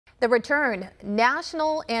The Return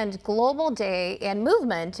National and Global Day and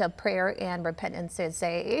Movement of Prayer and Repentance is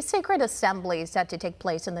a sacred assembly set to take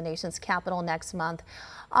place in the nation's capital next month.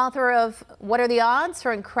 Author of What Are the Odds?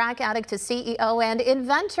 From Crack Addict to CEO and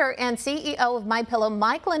inventor and CEO of MyPillow,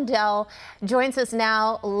 Mike Lindell, joins us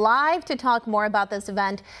now live to talk more about this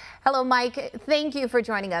event. Hello, Mike. Thank you for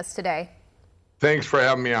joining us today. Thanks for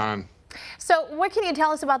having me on. So what can you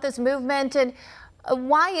tell us about this movement, and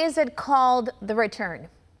why is it called The Return?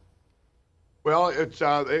 Well, it's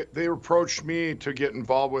they approached me to get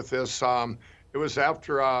involved with this. It was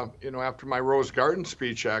after after my Rose Garden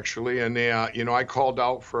speech, actually, and they I called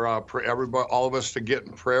out for everybody, all of us, to get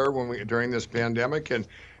in prayer during this pandemic,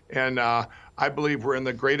 and I believe we're in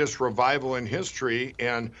the greatest revival in history.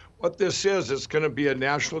 And what this is, it's going to be a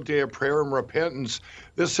national day of prayer and repentance.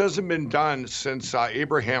 This hasn't been done since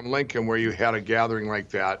Abraham Lincoln, where you had a gathering like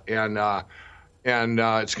that, and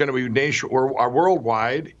it's going to be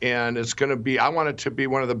worldwide, and it's going to be, I want it to be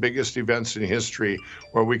one of the biggest events in history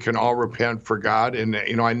where we can all repent for God. And,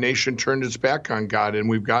 our nation turned its back on God, and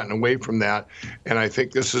we've gotten away from that. And I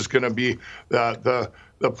think this is going to be the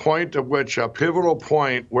point of which, a pivotal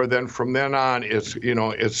point, where then from then on, it's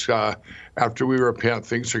after we repent,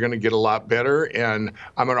 things are going to get a lot better. And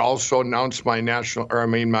I'm going to also announce my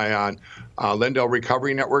Lindell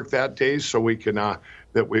Recovery Network that day, so we can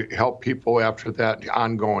that we help people after that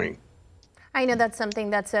ongoing. I know that's something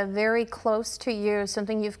that's very close to you,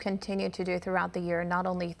 something you've continued to do throughout the year, not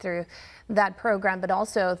only through that program, but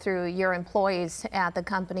also through your employees at the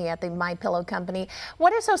company, at the MyPillow company.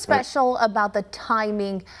 What is so special about the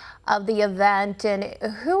timing of the event, and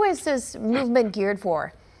who is this movement geared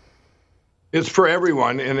for? It's for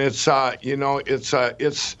everyone, and it's I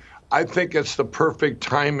think it's the perfect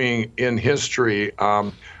timing in history.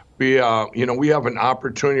 We have an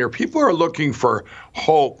opportunity, or people are looking for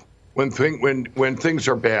hope when things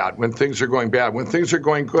are bad, when things are going bad. When things are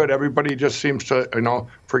going good, everybody just seems to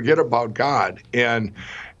forget about God, and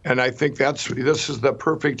I think this is the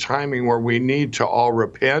perfect timing where we need to all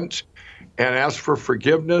repent and ask for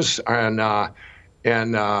forgiveness, and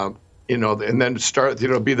then start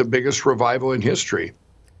be the biggest revival in history.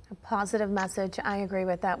 A positive message. I agree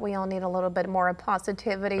with that. We all need a little bit more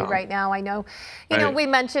positivity right now. I know, we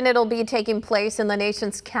mentioned it'll be taking place in the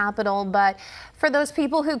nation's capital, but for those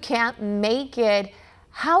people who can't make it,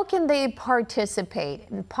 how can they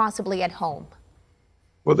participate, possibly at home?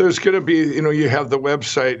 Well, there's going to be, you have the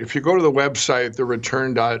website. If you go to the website,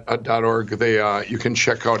 thereturn.org, you can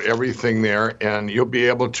check out everything there, and you'll be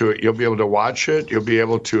able to watch it. You'll be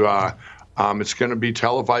able to. It's going to be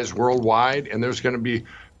televised worldwide, and there's going to be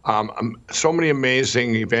so many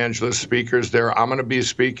amazing evangelist speakers there. I'm going to be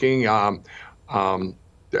speaking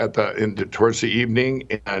towards the evening,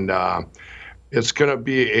 and it's going to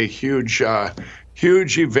be a huge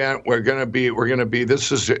event. We're going to be.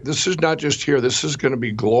 This is not just here. This is going to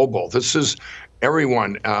be global. This is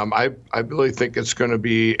everyone. I really think it's going to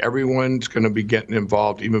be everyone's going to be getting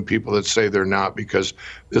involved, even people that say they're not, because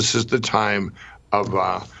this is the time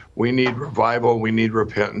of. We need revival, we need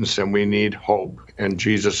repentance, and we need hope, and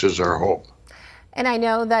Jesus is our hope. And I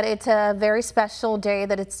know that it's a very special day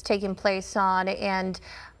that it's taking place on, and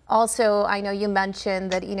also I know you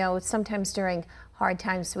mentioned that, sometimes during hard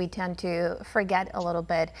times we tend to forget a little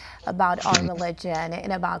bit about our religion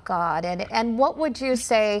and about God. And what would you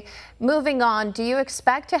say, moving on, do you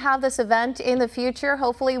expect to have this event in the future?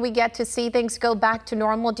 Hopefully we get to see things go back to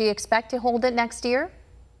normal. Do you expect to hold it next year?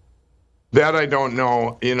 That I don't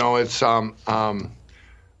know. It's I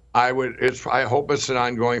hope it's an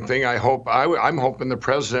ongoing thing. I'm hoping the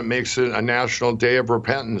president makes it a national day of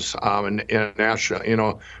repentance, and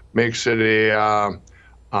national, makes it a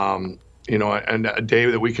day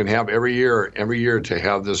that we can have every year to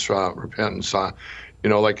have this repentance.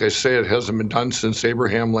 Like I say, it hasn't been done since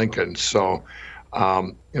Abraham Lincoln. So,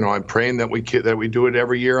 I'm praying that we do it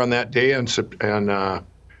every year on that day,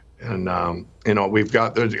 we've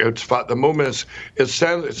got the movement. It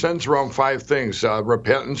centers around 5 things: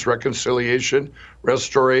 repentance, reconciliation,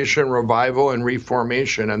 restoration, revival, and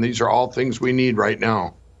reformation. And these are all things we need right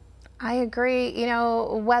now. I agree.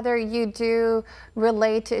 Whether you do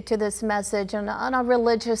relate to this message on a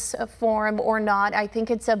religious form or not, I think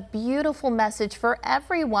it's a beautiful message for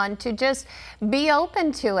everyone to just be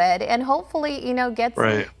open to it, and hopefully,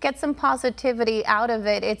 get some positivity out of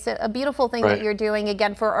it. It's a beautiful thing that you're doing.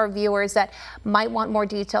 Again, for our viewers that might want more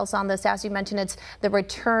details on this, as you mentioned, it's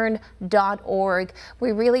thereturn.org.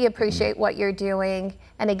 We really appreciate what you're doing.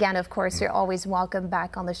 And again, of course, you're always welcome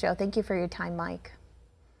back on the show. Thank you for your time, Mike.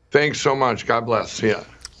 Thanks so much. God bless. Yeah.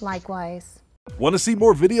 Likewise. Want to see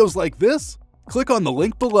more videos like this? Click on the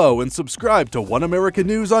link below and subscribe to One America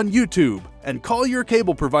News on YouTube, and call your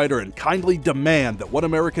cable provider and kindly demand that One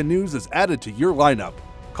America News is added to your lineup.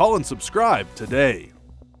 Call and subscribe today.